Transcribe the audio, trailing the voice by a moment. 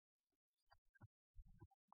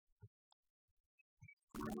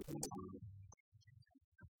Morning,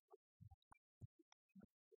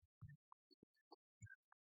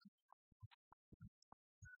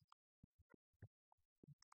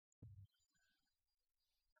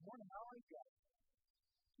 how are you guys?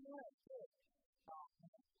 Good, good.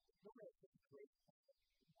 We're going to take a break.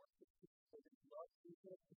 Love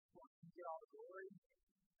Jesus. Want to get all the glory.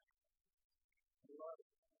 I love it.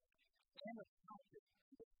 And it's not just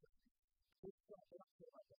it's not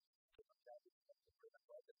feel like that.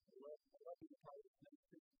 I love being a part of this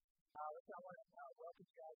ministry. I want to welcome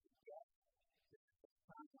you guys to guests. This is the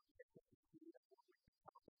time when we get to see what we can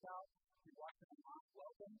talk about. If you're watching online,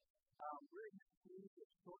 welcome. We're in this series of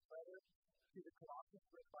short letters to the Colossians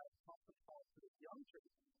written by Apostle Paul to the young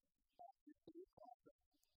church in the city of Colossus,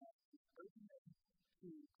 urging them to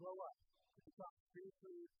grow up, to become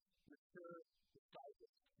spiritually mature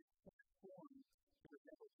disciples, to transform to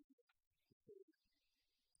resemble Jesus, the Savior.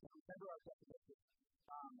 Now, remember our definition.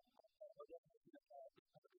 Our definition of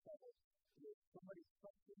the Bible is somebody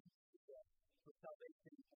trusting Jesus for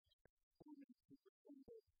salvation and transforming to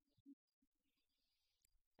resemble Jesus.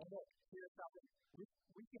 And look, here's something.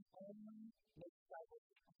 We can only make disciples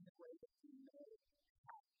in the way that we know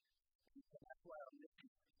how. And so that's why our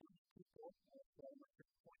mission is to point people, and so much to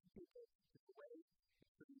point people to the way, the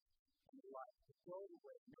truth, and the life. To go the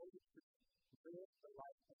way, know the truth, live the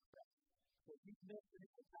life of Christ. So if you've missed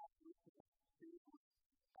any of the past weeks of the series,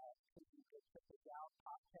 you can check this out,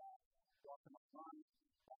 podcast, watch them online,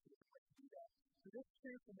 that's a way to do that. So this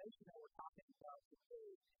transformation that we're talking about today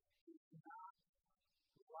is not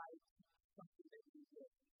like something that we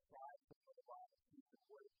just try to put a lot of people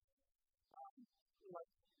with. Like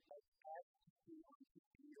as you do on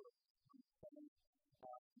TV or on phone,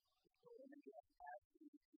 or maybe as you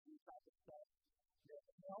do type of stuff.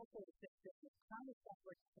 And also the thing that kind of stuff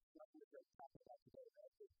like what we're going to talk about today,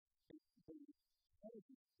 right? The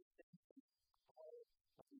energy, the things all of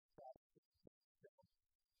these products that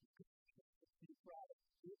you can see products,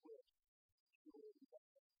 it will surely be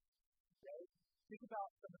better. Okay? Think about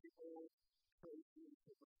some of the old phrases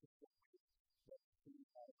that were just that we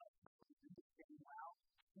like understand now.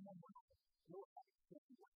 And then we'll understand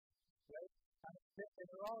what, right? And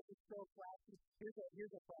they're all just so flashy.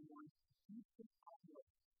 Here's a fun one. You can upload.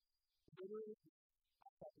 Literally, I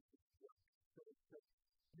thought this was work. So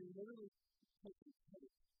you're literally taking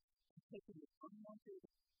tape and taking the unwanted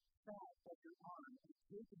fat of your arm and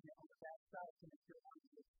taping it on the back side to make your arm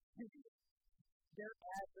look hideous. Their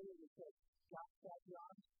ad literally says, got fatty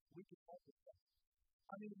arms, we can help with that.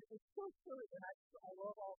 I mean, it's so silly, and I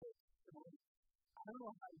love all this. I don't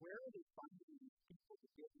know where are they finding these people to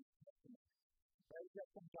get these testimonies. Right? You got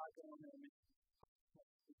some guy going there and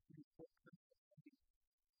making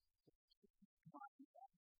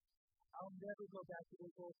I'll never go back to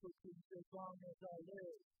those old cookies as long as I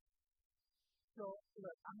live. So,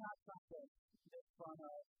 look, I'm not trying to make fun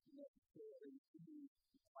of necessarily any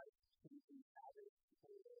life-changing habits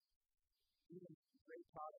or even great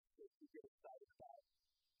products that you get excited about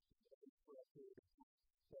for a period of time.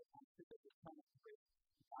 But I'm sure that there's kind of great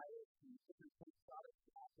diets and different kind of products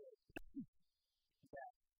out there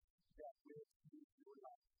that will change your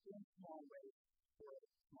life in small ways for a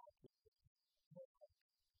small period.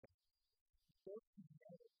 Those can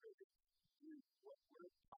never really do what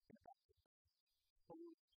we're talking about today.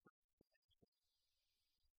 Holy transformation.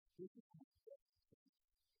 This is how death is.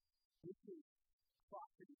 This is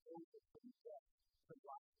crossing over from death to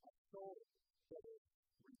life. A soul that is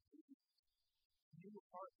redeemed. New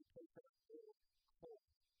heart because of old cold.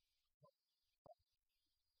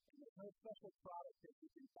 And there's no special product that you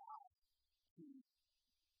can buy to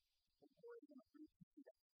avoid a routine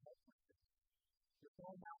that you have with this. There's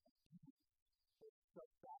no amount of pain or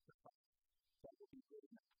self-sacrifice that will be good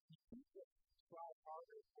enough. You can't just try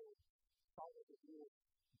harder or follow the rules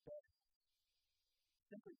better.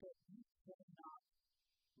 Simply put, you cannot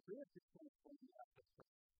live the transforming life of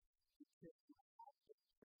Christ. You cannot have the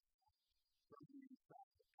transformation from the inside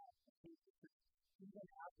of God. Even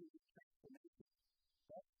after the transformation,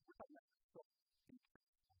 that's we're talking about the soul being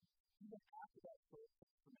transformed. Even after that soul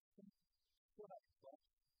transformation, you still have your flesh,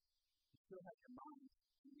 you still have your mind,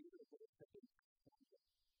 and neither of those have been transformed yet.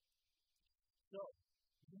 So,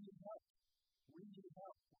 you need help. We need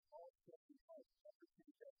help. We're all struggling hard every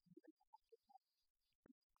single day, even after that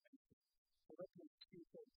transformation. Philippians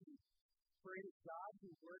 2:13. For it is God who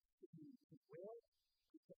works in you to will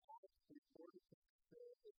and to act in order to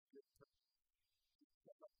fulfill His good purpose.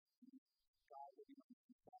 Step up to you. God will be on the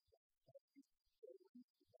inside of you. Going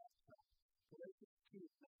to that track. Galatians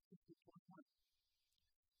 2:19-21.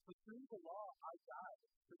 For through the law I died,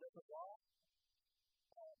 so that the law,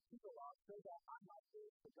 through the law, so say that I'm not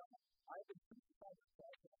good for God. I have been crucified with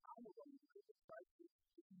Christ, and I will only live with Christ with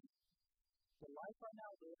me. The life I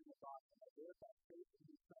now live in the body, I live by faith in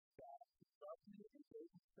the Son of God, who loved me and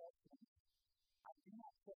gave himself for me. I do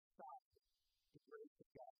not set aside the grace of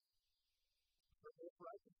God. For if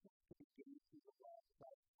righteousness can be gained through the law,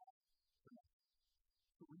 Christ has for me.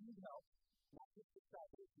 So we need help, not just for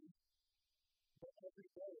salvation, but every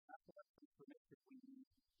day, after our transformation, we need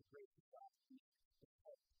the grace of God. We need the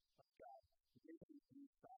help of God, living in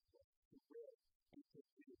the gospel, to live and to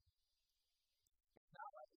do. It's not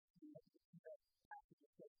like that passage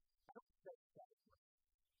that says, I don't set aside grace.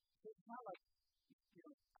 So it's not like,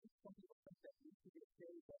 some people think that we should get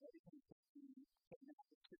saved, that everything's going to be taken out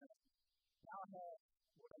of the now I have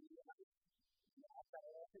what I need. I've got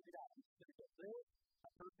it all figured out. I'm just going to go live a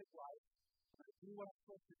perfect life. I'm going to do what I'm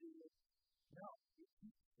supposed to do. No, you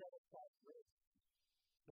need to set aside grace.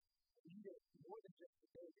 You need it more than just the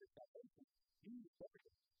day of your salvation. You need it every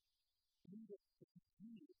day. You need it to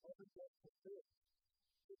continue every day to live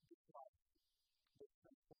this life, this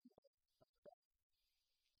transformed life of Christ.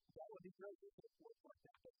 That would be great if it was like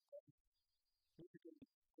that. Here's a good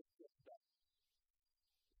step.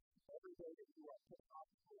 Every day that you are putting off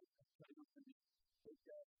the Lord and putting on the new, is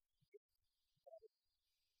that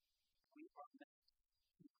we are meant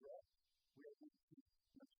to grow. We are meant to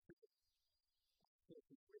mature.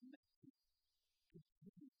 We're meant to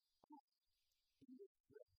continue on in this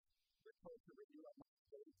growth. We're supposed to renew our mind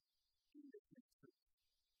faith in this ministry,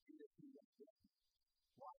 in this new life.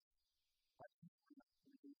 Why? Why should we not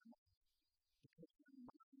renew our mind? Because your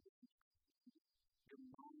mind is interesting. Your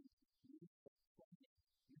mind needs explaining.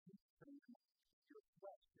 You need to train your mind. Your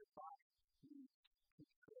flesh, your body needs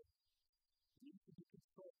control. You need to be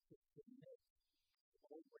controlled to submit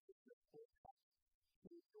all what is your whole life to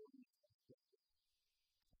your needs.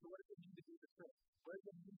 So what does it mean to do the church? What does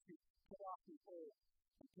it mean to put off the old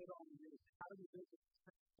and put on the new? How do we live this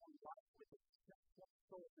transformed life with a transformed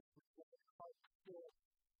soul that's with a heart filled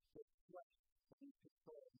with flesh and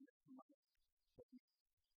control in this mind that we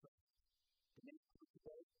serve? The name for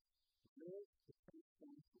today, live the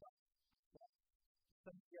transformed life.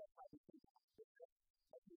 Some of you guys might be thinking,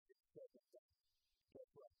 I think it's so that. Guess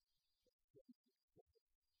what?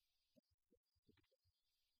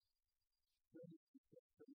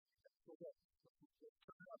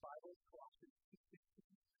 Turn our Bibles, Colossians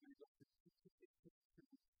 2:16, and we go to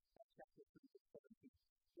 2:16 chapter 3, verse 17.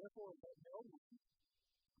 Therefore, let no one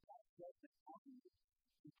pass judgment on you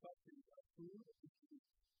in questions of food and drink,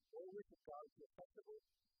 or with regard to a festival,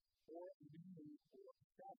 or a new moon, or a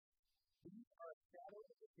Sabbath. These are a shadow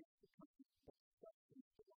of the things to come, but substance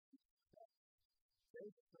belongs to God.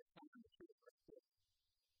 There's the first time in the truth verse 6.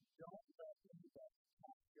 Don't let anybody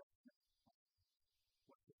pass judgment on you.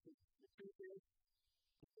 What the truth is,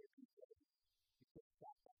 if you say, you can't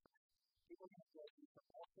stop that. People are going to judge you for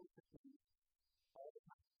all sorts of things all the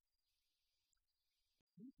time.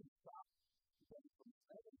 You can stop them from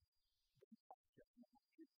letting them pass judgment on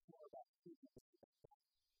you. It's more about choosing to do that.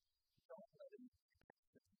 Don't let anybody pass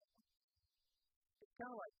judgment on you. It's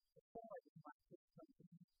kind of like if my kids come to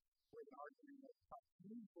me with an argument that's quite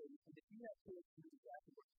meaningful, and if you have kids who know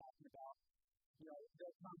exactly what we're talking about,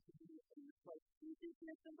 they'll come to me and it's like, you did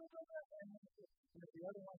this and blah, blah, blah, and the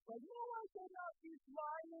other one's like, no, I did not, he's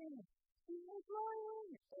lying, he was lying.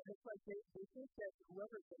 And it's like they think that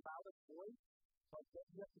whoever's the loudest voice, like that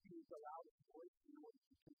you have to be the loudest voice in order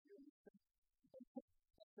to keep your listen.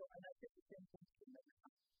 And I get the same thing to them every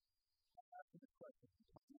time. I'm asking the question,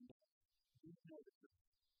 do you know the truth?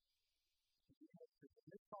 Do you know the truth? And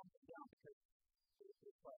this calms them down because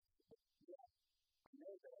it's like, yeah, I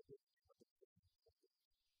know that I did know the truth.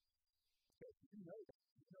 Okay, you know that.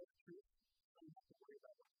 You know the truth. You don't have to worry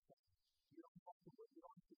about what you say. You don't have to worry. You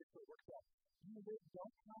don't have to get so worked up. You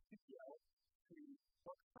don't have to yell, scream,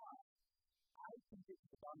 or cry. I think it's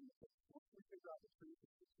the bottom of it. Once we figure out the truth,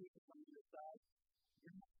 if the truth is on your side,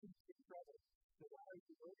 you're not going to get in trouble. So why are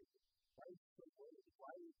you worried? Why are you so worried? Why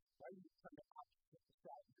are you trying to occupy the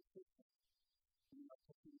side of your system? You know,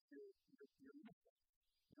 to do your mission.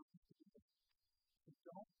 You don't have to do that. So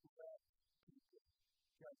don't let people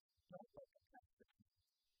judge. Don't let them pass judgment.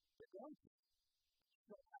 They're going to. You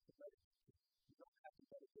don't have to let it. You don't have to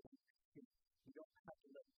let it get on your skin. You don't have to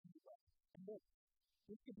let it do that. And look,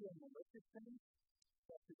 this could be a malicious thing,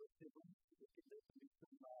 especially with siblings. It could be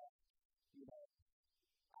some,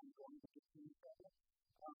 I'm going to get you in trouble.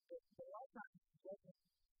 But a lot of times, judgment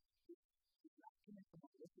is not coming from a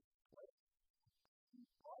malicious place.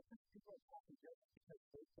 A lot of times, people are passing judgment because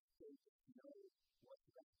they think they just know what's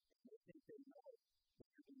right. And they think they know what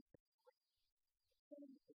you're doing. And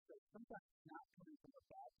so sometimes it's not coming from a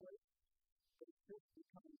bad place. this is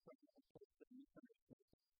coming from a place of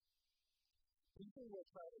misunderstanding. People will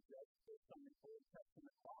try to judge based on the Old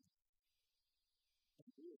Testament laws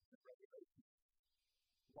and rules and regulations.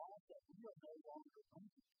 Laws that we are no longer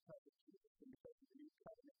under because of Jesus and because of the new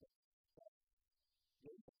covenant that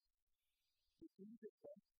gave us. The things that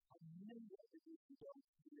are many of the things we don't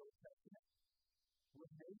see in the Old Testament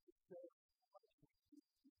were made to show how much we need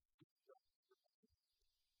to be strong.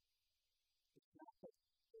 It's not that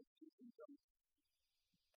those teachings don't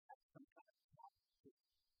have some kind of power to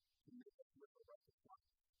make us live a righteous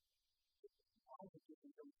life. All the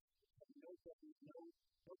teachings don't have no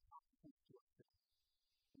consequence to us.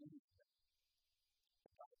 And then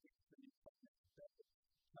God gives the new covenant better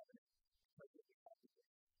covenant because of the covenant.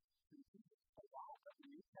 A lot of the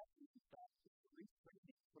New Testament stuff is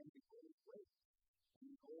reframing from the old ways.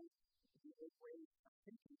 And the old ways are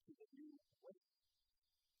thinking to the new ways.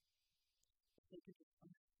 They can just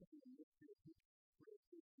understand the mystery of who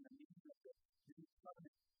created and the meaning of the new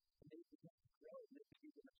covenant. And they begin to grow and they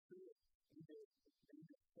begin to mature in their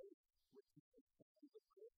faith with people and with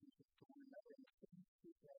relationships to one another. And the same is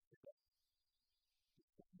true for us today. The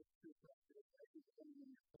same is true for us today. As you become in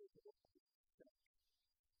your faith, it will be the same.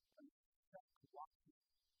 And that's watching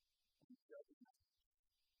and judging us.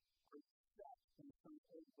 Are stuck in some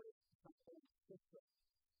old way, some old system,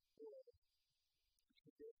 or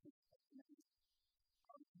tradition of man.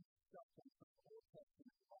 Are we stuck in some Old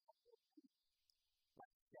Testament law or truth?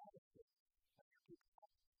 Like Sabbath, I hear people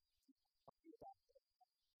talking about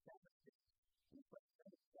Sabbath. And it's like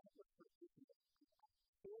Sabbath for people that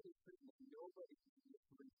fairly certain that nobody can be a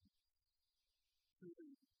person who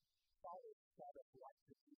follows Sabbath life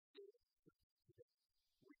as we do today.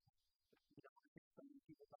 We don't want to hear so many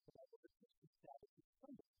people talk about what the Christian Sabbath is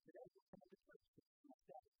Sunday. Today we're coming to church, it's not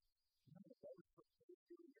Sabbath. None of those folks that are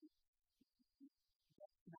doing it.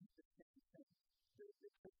 That's not the same thing.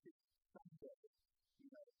 The Christian Sunday,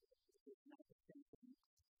 is not the same thing.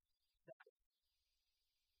 Sabbath.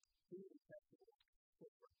 Food and festivals,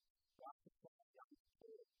 different. Gossip and young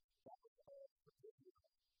kids, that was all forgiven.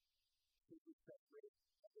 We celebrate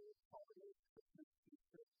holidays, Christmas,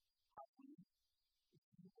 Easter, Halloween. If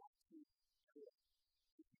you want to do it,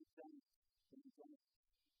 if you've done it, then you've done it.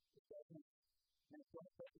 It doesn't, and it's not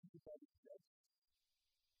that anybody judges you.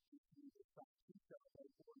 If you decide to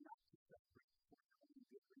celebrate or not to celebrate for your own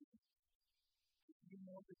good reason. If you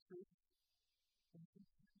know the truth, then you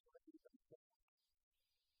can let it go.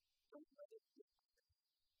 Don't let it get you.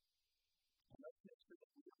 And let's make sure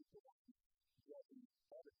that we don't go on judging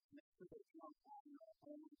others. Make sure that we don't have our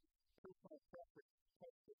own personal preference,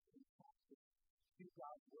 prejudice, and passion to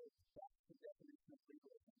God's word. That's the definition of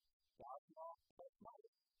legalism. God's law plus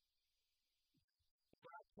life. If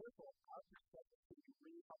we're not careful, our perspective can be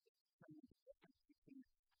really hard to determine the difference between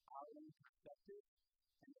our own perspective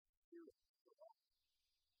and the spirit of the law.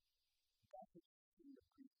 That's what you see in the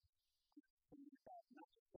priest. Understanding about not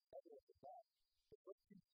just the level of the law, but what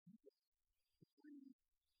can Jesus bring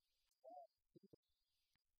to the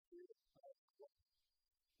spirit of God.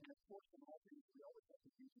 And of course, in all things, we always have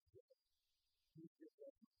to use the judgment. Use the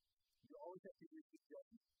judgment. You always have to use the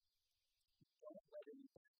judgment. Don't let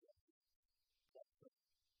anybody judge you. That's the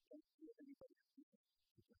don't give anybody a reason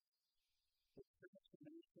to judge you. It's pretty much the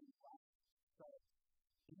nation last start.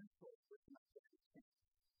 Insult with my circumstance.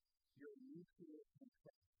 Your nuclear in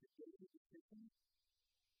Christ. The daily decision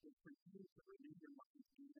is for you to renew your mind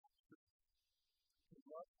in that truth. To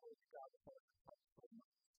love towards God with all your heart, soul,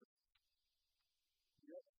 mind, and strength.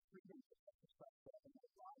 You have freedom to exercise that in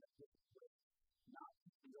a lot of different ways. Not to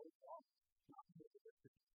the old law, not to the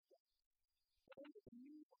tradition, but under the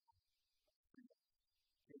new law of freedom.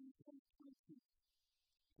 James 1:22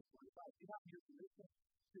 to 25. You have your listen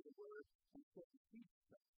to the word and put the peace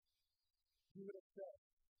stuff. You would have said,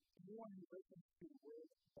 anyone who listens to the word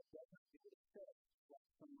but doesn't do what it says, like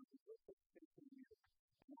someone who looks at face in the mirror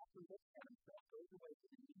and after looks at himself, goes away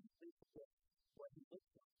and immediately forgets what he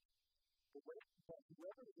looks like. But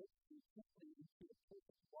whoever looks intently into the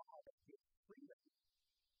perfect law that gives freedom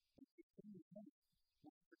and continues in it,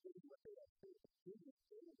 not forgetting what they have said, but doing it,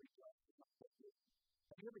 they will rejoice in my salvation.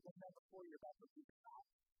 Have you ever done that before? You're about to read the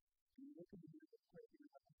Bible, and you look in the mirror and pray, and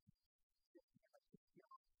you're like,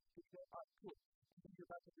 cool. And you're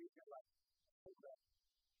about to read, you're like, hold up.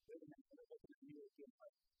 Wait a minute, and I look in the mirror again,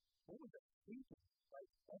 like, what was I thinking? Like,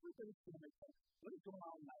 everybody's going to make sense. What is going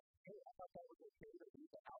on in my life? Hey, I thought that was okay to leave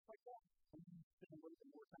the house like that. And you spend a little bit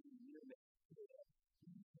more time in the mirror and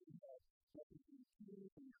nothing's in your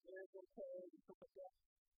teeth and your hair is okay and stuff like that.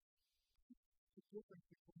 The difference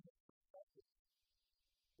between the perspective.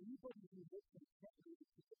 Anybody who looks intently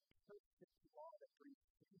to the perfect law that brings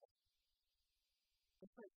freedom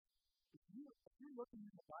you're looking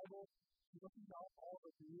in the Bible, you're looking at all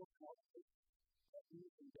the rules and all the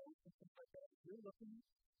do's and don'ts and things like that, if you're looking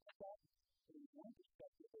at that in one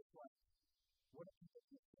perspective, it's like, what if people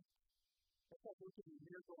think? It's like looking in the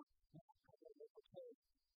mirror going, I gotta look okay,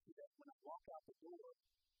 so that when I walk out the door,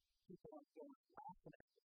 people aren't going laughing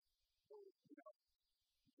at me, or,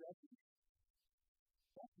 judging me.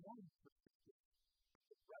 That's one perspective.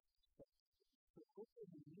 The right perspective. So look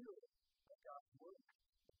in the mirror of God's Word.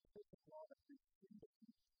 The perfect law that we see to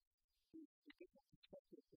get that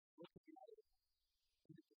perspective of looking at it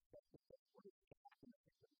in the perspective of what is God going to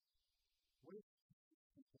think of me? What is Jesus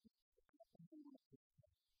thinking of me? What do I want to think of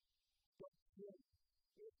me? Don't care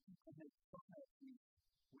if people make fun of me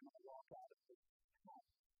when I walk out of this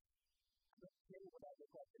house. I don't care what I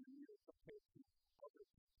look like in the mirror compared to other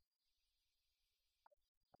people.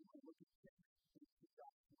 I want to look at things and see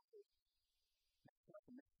God's Word. That's why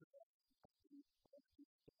I make sure that I do all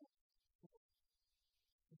these things.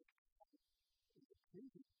 It's a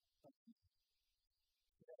crazy something.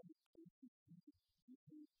 That is crazy. You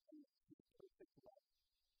can see the perfect love.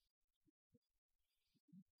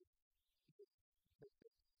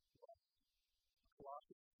 Perfect love.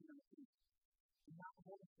 Colossians 2:19. Do not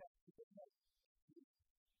hold us back to the head.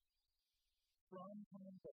 From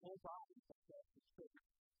whom the whole body itself is filled.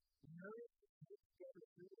 Nourished and put together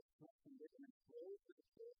through the strength and rhythm and flows to the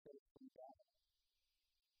source that is from God.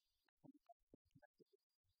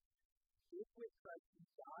 If with Christ you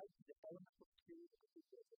died to the elements of sin of the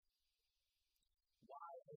world,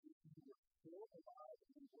 why, as if you were still alive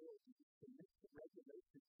in the world, do you submit to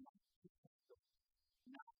regulations not to custom,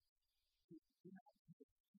 not to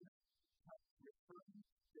referring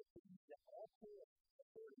to things that all fail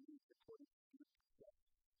according to Scripture?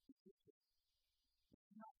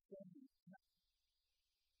 It's not saying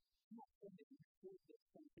that you should get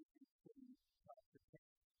something and putting protection.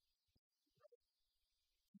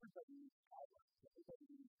 Everybody needs guidelines. Everybody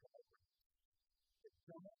needs guidelines. But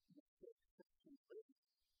don't mistake Christian living.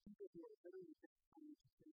 People who are literally just trying to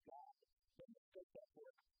please God, don't mistake that for,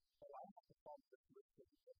 I have to follow this list of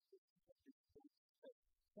things.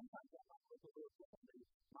 Sometimes I might look a little differently.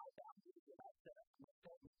 My boundaries that I set up for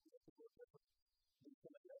myself is a little different than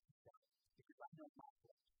somebody else's boundaries. Because I know my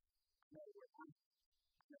place. I know where I'm at.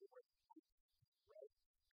 I know where I'm at. Right?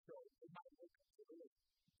 So it might look a little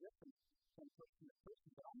different from person to person,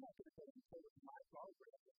 but I'm not going to go and say with my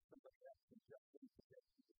guardrail that somebody else can jump into this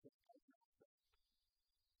because I know that.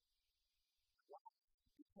 Why?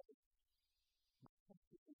 Because my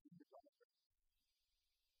trust is in the guardrail.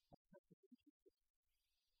 My trust is in Jesus.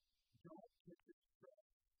 Don't get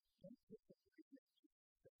distressed. Don't get the freedom to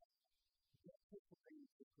distress. Don't get the freedom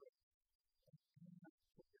to pray. And do not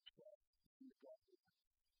put your trust in the guardrail.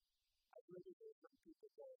 I really hear some people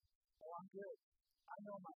say, oh, I'm good. I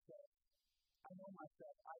know myself. I know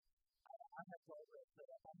myself. I have guardrails set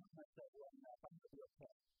up. I know myself well enough. I'm going to be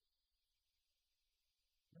okay.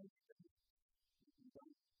 Maybe you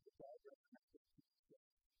don't. The guardrails are not going to keep you.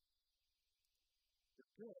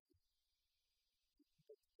 They're good.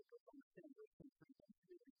 Because on the same way, some freedom to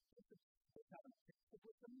do it. They haven't fixed it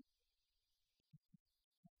with them.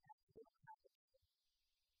 They don't have it.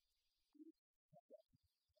 You have that.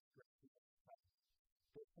 Great.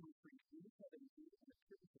 Verse 23, you have indeed an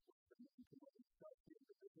attribute of wisdom that you can only start the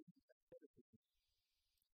individual instead of the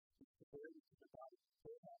severity to the body.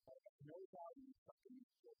 They have no value in something you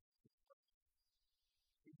should discuss.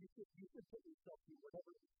 You could put yourself through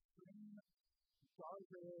whatever extreme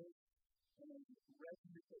guardrails and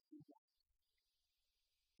regimes that you want.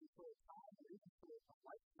 And for a time, or even for a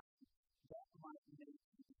lifetime, that might make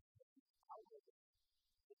you out of it.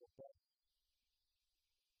 It's a better.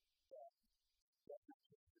 That's not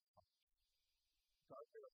just your heart.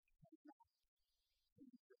 Guardrails cannot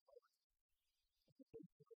change your heart. And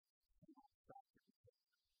eventually, cannot stop your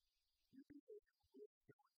behavior. Your behavior will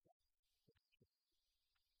show itself.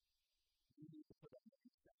 You need to put up with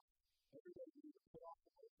yourself. Every day you need to put off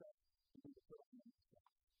the whole stuff. You need to put on the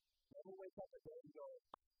yourself. Never wake up a day and go,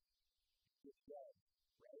 it's dead,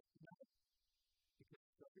 right? No. Because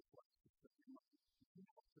it's every place. It's every moment. You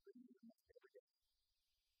have to renew your mind every day.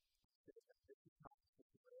 Instead of that 50 times,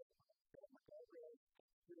 50 ways, I'm going to set up my guardrails.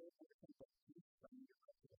 Today, I'm going to think that you from your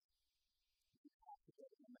life today. You have to go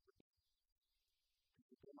and remember that. Because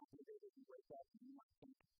if you're not the day that you wake up and you might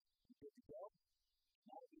think, I'm good to go,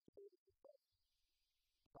 now you need to be able to say,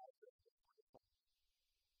 God's good to go.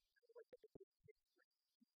 Wake up at 8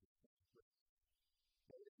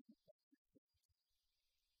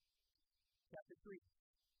 Chapter 3.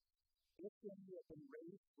 If then you have been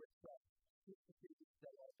raised with Christ, seek the things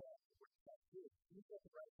that are above, where Christ is. Seek at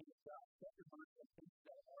the right hand of God. Set your mind on things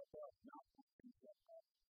that are above, not on things that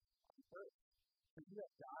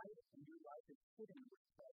sitting with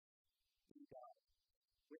Christ in God.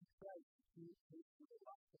 With Christ, you take the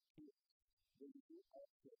life of peace. Then you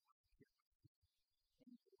also will appear with peace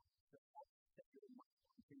in you. So that's that you're not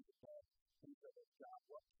going to God. And so that God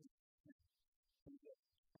will keep you from this.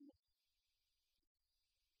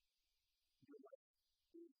 Your life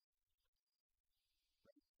is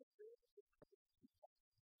right. The spirit of the Christ is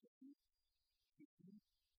to you. You can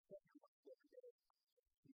set your life every day.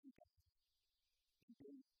 You can go.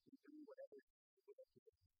 You can do whatever you do.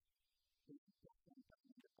 You can get them done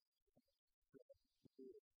in your life. So that you do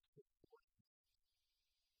it to support you.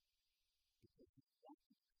 Because you want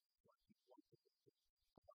to do what you want to do.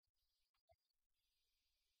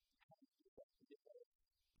 How do you get to get better?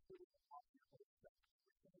 Put it on your whole stuff.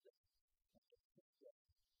 Pretend it. And just put it. Put it on your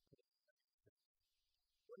stuff.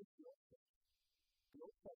 What is your stuff? Your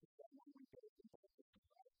stuff is that one we get into the system,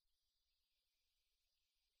 right?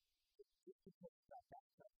 Just to put that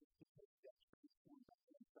stuff, just to put that transform that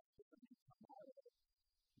stuff to the next tomorrow,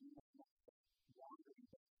 you might not wander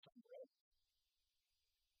into some rest.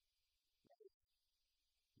 Right?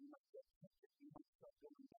 You might get tempted. You might start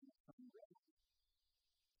going down some rest.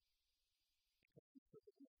 Because you put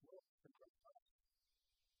it in the world for great life.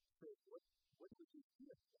 So what would you do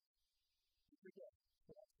with that? You forget.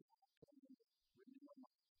 So that's the one I'm telling you. Renew your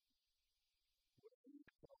mind. What do you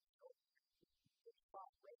tell yourself? There's a spot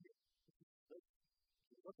right here.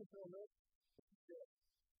 You're looking for a list? This is it.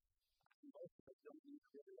 Most of us don't need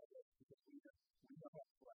to really have it because we know how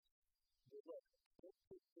to flex. But look, this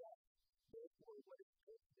is that. Therefore, what is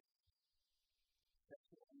good is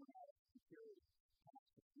sexual immorality, impurity,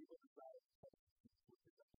 passion, evil desires, covetousness, which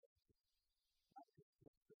is unrighteous. Not to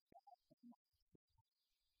consider the God and not to sin.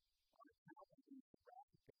 On account of these, the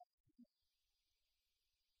wrath of God is coming.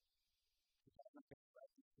 Because I'm not going to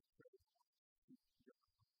write this to pray for your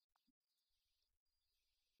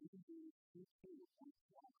even though you too once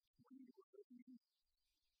walked when you were living in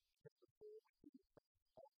typical within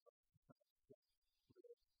also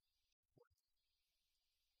live work.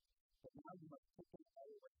 But now you must take an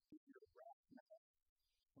always give your wrath now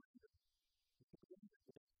splendor. Because when you're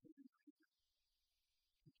this hidden creature,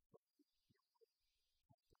 constructed your work.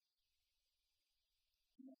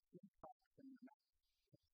 You must think fast in your mouth,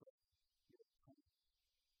 construct your tongue,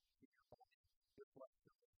 in your body, your blood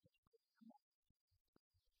circle, construct your mouth.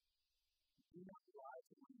 Do not lie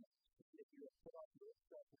to one another, if you have put off your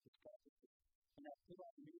self which is selfishness, and have put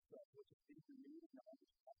on new self which is being renewed in the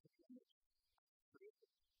understanding of image.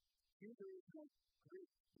 Here there is no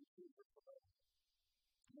Greek and Hebrew for both.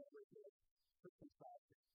 Never is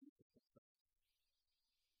circumcised and uncircumcised.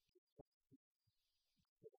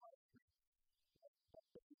 Idolatry,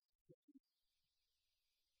 self-sufficiency,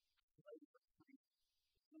 slave or free,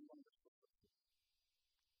 is no longer supposed to.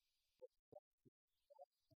 But that is all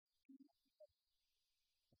in the head.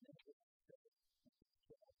 And then it is said, and it's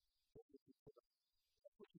said, what would you put on?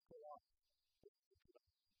 That's what you put on. What would you put on?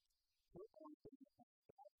 Put on things that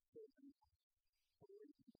God says in life. For the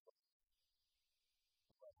reason of life.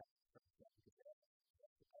 Well, I have to stress that because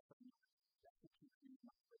that's the type of mind. That's what you do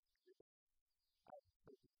not break through. I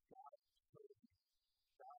say that God chose me.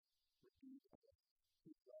 God redeemed us.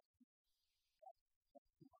 He loves me.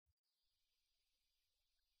 That's mine.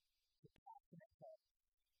 The passionate heart,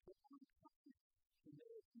 put on kindness,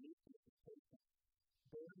 humility, meekness, and patience.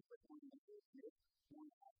 Bearing with one another, make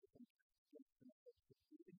one another interest against another,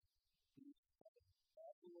 forgiving each other.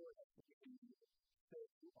 As the Lord has forgiven you, so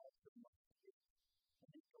you also must forgive. And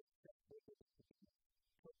then go step further to forgiveness.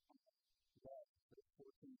 Put on love, verse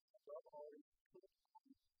 14. Above all is put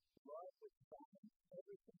on love, which binds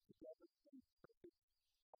everything together in perfect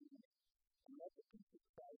harmony. And let the peace of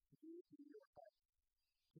Christ be in your hearts,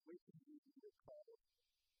 to which indeed you are called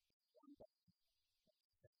one body.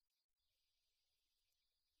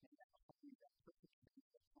 And now having that perfect peace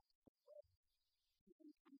that comes from love,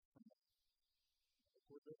 healing comes from love.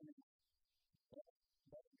 If we're living in love,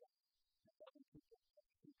 loving God, and loving people,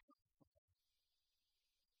 everything comes from love.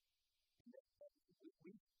 And that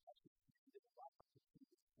we actually created a lot of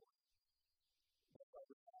opportunities for it. That's why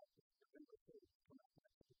we're out this November 3rd, come out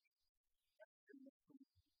next week. After in this room,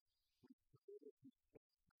 we created these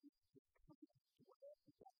spaces to come to where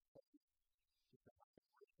we got studies, just to have to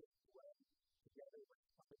worship well together with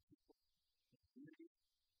other people in community.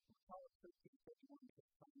 We call it 1331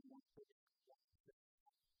 because someone wants to get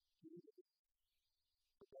community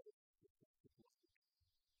together with people.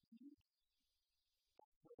 Community.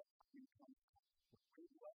 That's where the community comes from. When we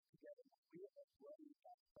work together, when we are growing in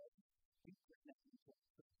God's presence, we bring that into our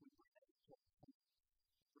church. We bring that into our family.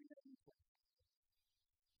 We bring that into our family.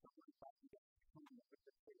 Someone thought you guys come with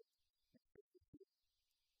the faith and faith with you.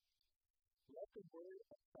 the word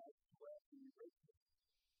affect to us in the racial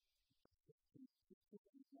in 16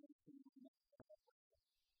 and 19 when it's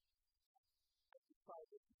I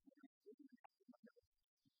decided this morning to do an academic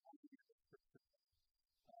on the scripture.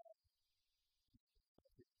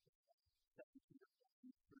 17 or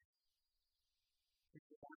 23. His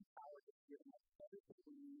divine power has given us everything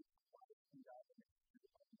we need for life and godliness through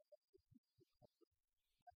our knowledge of Jesus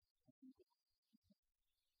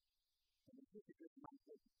and it's just a good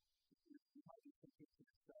mindset. You might be thinking to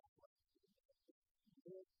yourself,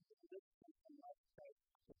 live something like that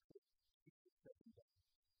because Jesus doesn't do it.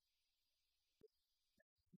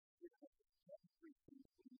 He's given us everything we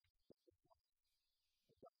need for this life.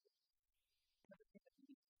 Everything that we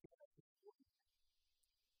need to get us important.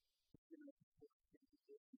 He's given us important things to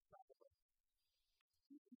do inside of us.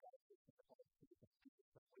 You can guide us in the whole thing that Jesus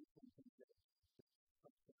is away from things that are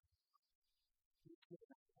frustrating. He's given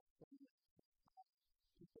us everything that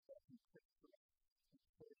people that can take for us and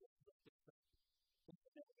put it into the system. Things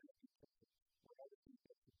are never going to be perfect. We're never going to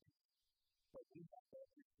get to be. But we have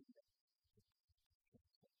everything that we need to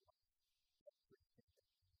transform life. Everything that we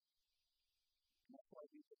need. And that's why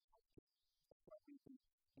we've been talking. That's why we've been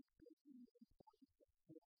encouraging the importance of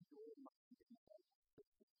filling your mind in the Bible.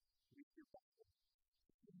 Read your Bible.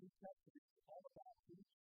 The New Testament is all about who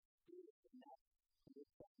Jesus is and that's who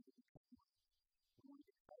we're trying to become like. We want to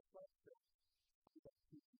get Christ-like self. That's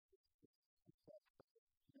who Jesus is. And that's what we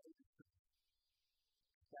know the truth.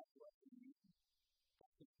 That's what we need.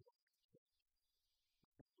 That's important to change.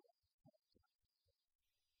 That's what we have to do.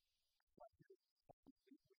 That's why there's something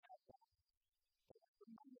we have to do. But I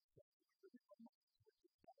remind us that we really are not what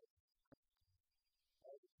we got to do.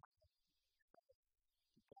 All the time. We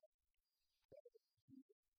got to do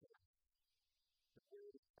Jesus first. The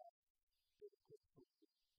word is that biblical truth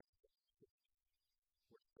is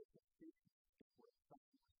we're supposed to speak we're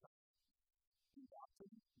something we're something. In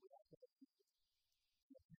doctrine, we have to have Jesus.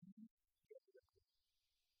 In opinion, we have to have Jesus.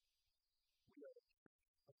 We are a church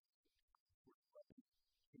of we're loving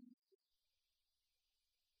Jesus.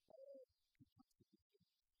 All can come to Jesus.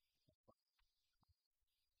 That's why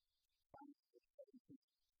find everything.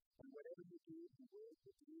 And whatever you do, the word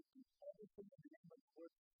you do everything in the name of the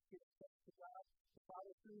Lord. Give thanks to God. The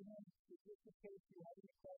Father through him. Just in case you have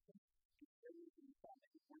any questions, just everything you found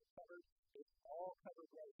that you weren't covered. It's all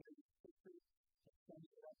covered right here in the scriptures. And send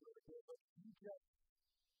it up really good. But you just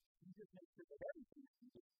make sure that everything that you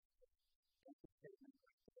do that's the statement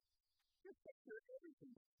right there. Just make sure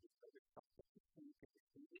everything that you do, whether it's something that you think,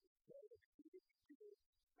 everything that you say, everything that you do,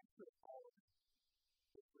 make sure all of it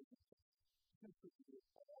is written down. Make sure you do it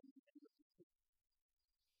all in the name of Jesus.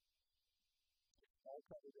 All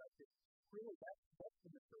covered right there. Really, that's the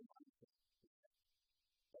mature mindset.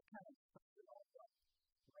 That kind of sums it all up.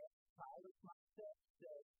 Right? Childish mindset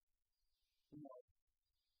says,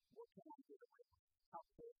 what can I get away with? How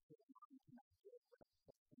close to the line can I get away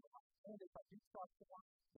with? And if I do cross the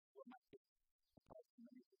line, this is what my kids call the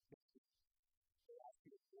amazing picture. They ask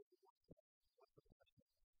you, what's the question?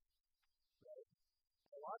 Right?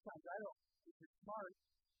 A lot of times I don't, if you're smart,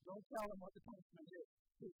 don't tell them what the punishment is.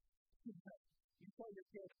 You tell your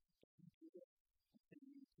kids, you do this, and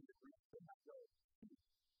you need to agree. They might go,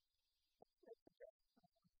 okay.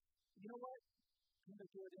 You know what? I'm going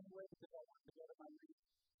to do it anyway because I want to go to my read.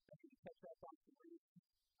 I need to catch up on some reading.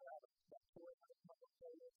 That story I was going to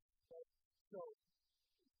tell you. So,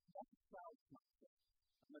 that's a child's mindset.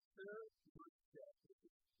 A mature mindset is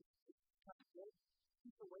kind of good.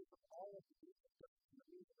 Keep away from all of the business of the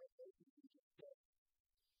regulations you just said.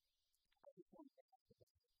 I just want to ask you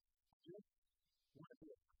that. Just want to be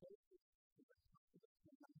as close to the top of the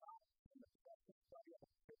kingdom God and the best of study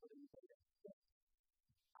of anybody that says.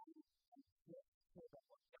 I'm just so that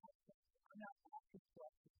what God says. I'm not asking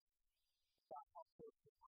questions about how close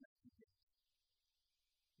the promise can get.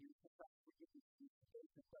 You know, sometimes we get these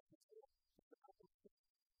basic questions for the Bible says.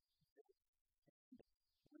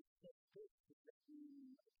 When it says this, does that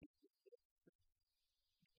mean I can't do this?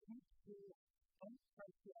 Don't try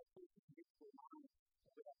to get out of the your mind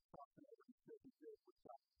without talking over and saying good with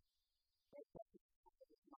God. That's the top of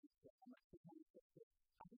this mindset. I'm not the mindset that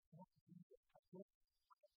I just want to do this.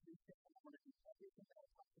 I appreciate I want to do everything that I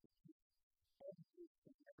possibly can. Everything,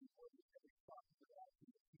 every word, every thought that I do.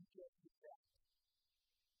 You just do that.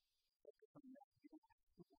 Focus on that. You don't have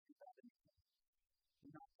to worry about anything.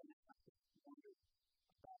 You're not going to have to wonder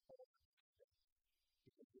about all of this stuff.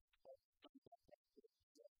 Because it's all something that that's what it's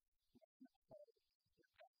just. That's not all of it.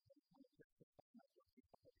 It's not something that just that's not what it's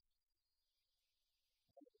all.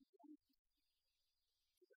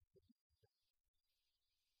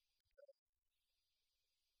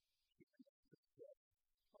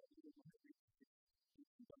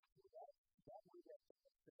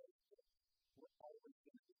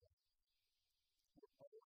 going to do that. We're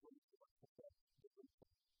always going to look for the different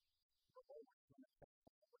things. We're always going to check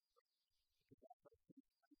the different things because that's our human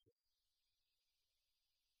nature.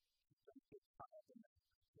 Some kids caught up in that.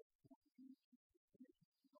 Kids want to use information.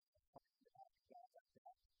 You don't have time to ask God like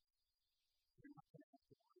that. You're not going to have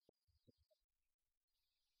to worry about it.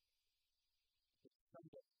 But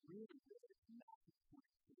someday, really, really, massive point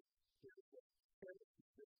to there is a very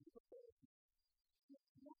consistent ability. And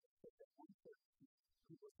it's more than just that one person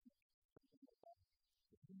who was going to do something like that.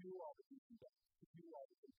 If you knew all the things you did, if you knew all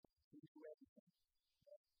the things you knew everything,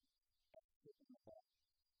 that's something like that.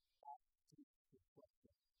 Ask this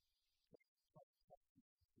question.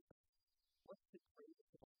 What's the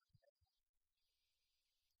greatest of all time?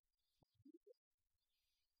 Jesus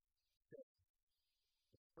said,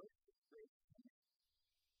 the first great command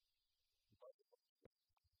was the most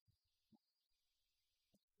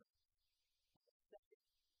the second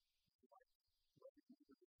is like what we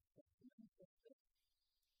do with the commandments of this.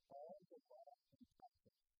 All the law and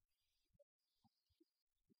prophets.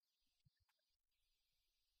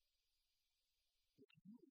 If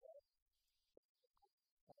you love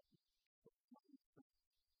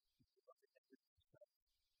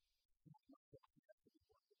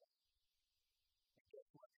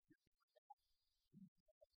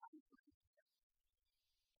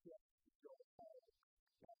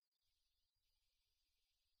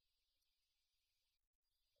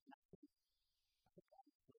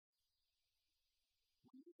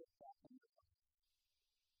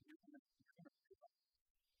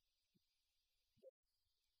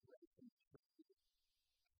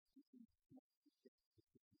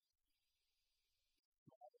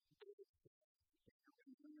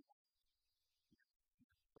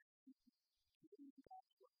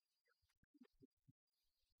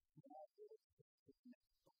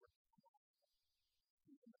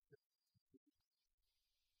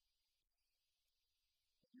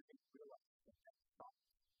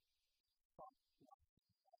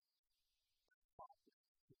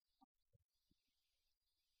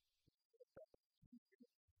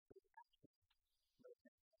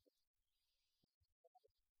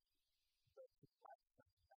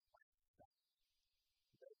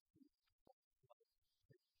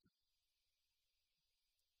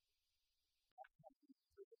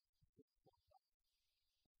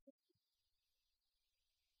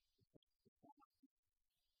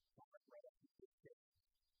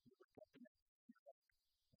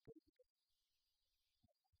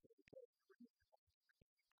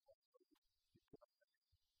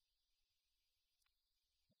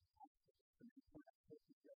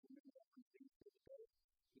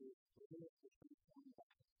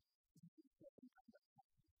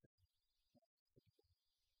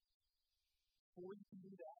before you can do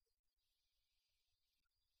that,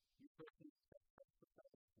 you first need to set up for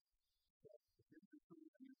self. So if you're doing something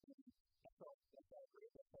and you're saying, that's all great,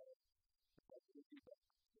 that's all, that's what you do,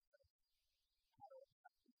 how do I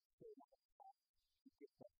stay on the path to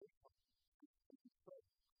get that big one? So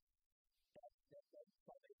that's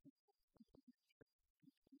salvation. Something you should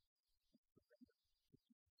continue to surrender to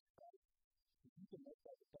Jesus Christ. If you can make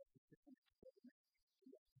that a decision and say,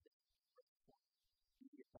 you have to get to the first point. You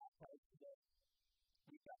get baptized today.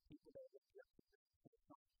 We've got people that are just for this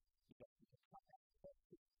whole time. We've got people coming to that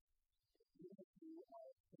too. Even if you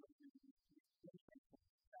are somebody who is thankful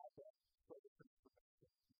about that, for the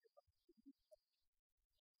transformation in your life,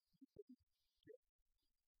 you can get,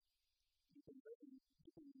 you can live in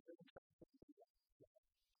something that you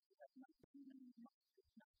have not been in your mind.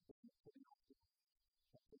 It's not been putting off the mind.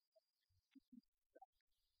 That's what you can stop.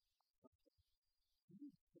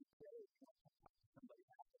 You can say, somebody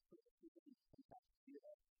has to put it in some type of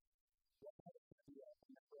deal. What kind of idea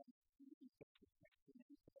and the friend you can take this next to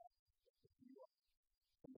me to that if you are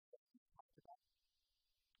somebody that you talked about.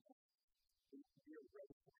 If you're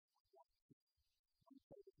ready for it, you want to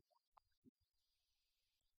say that you want to talk to you.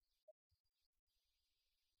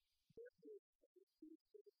 There is a disease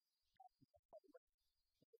that is happening in the way.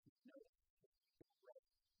 If you know that you're right,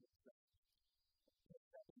 it's right. If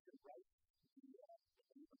that is your right, you are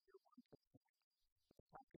your one person.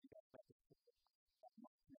 How can you get that decision? That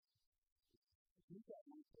must be. If you've got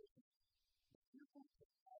one person, you're going to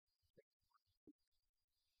have to take one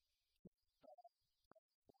to transform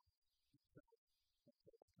yourself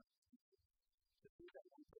into a person. If you've got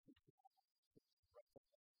one person, it's right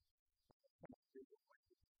there. Come on, do your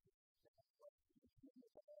way. That's what you can do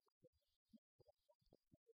with all of it.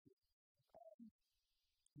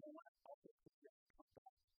 You want to also put your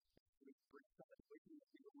contact. We bring somebody with you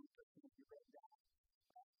if you're one person, if you're right down.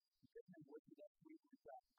 Get them with you that week. We've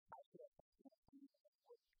got high school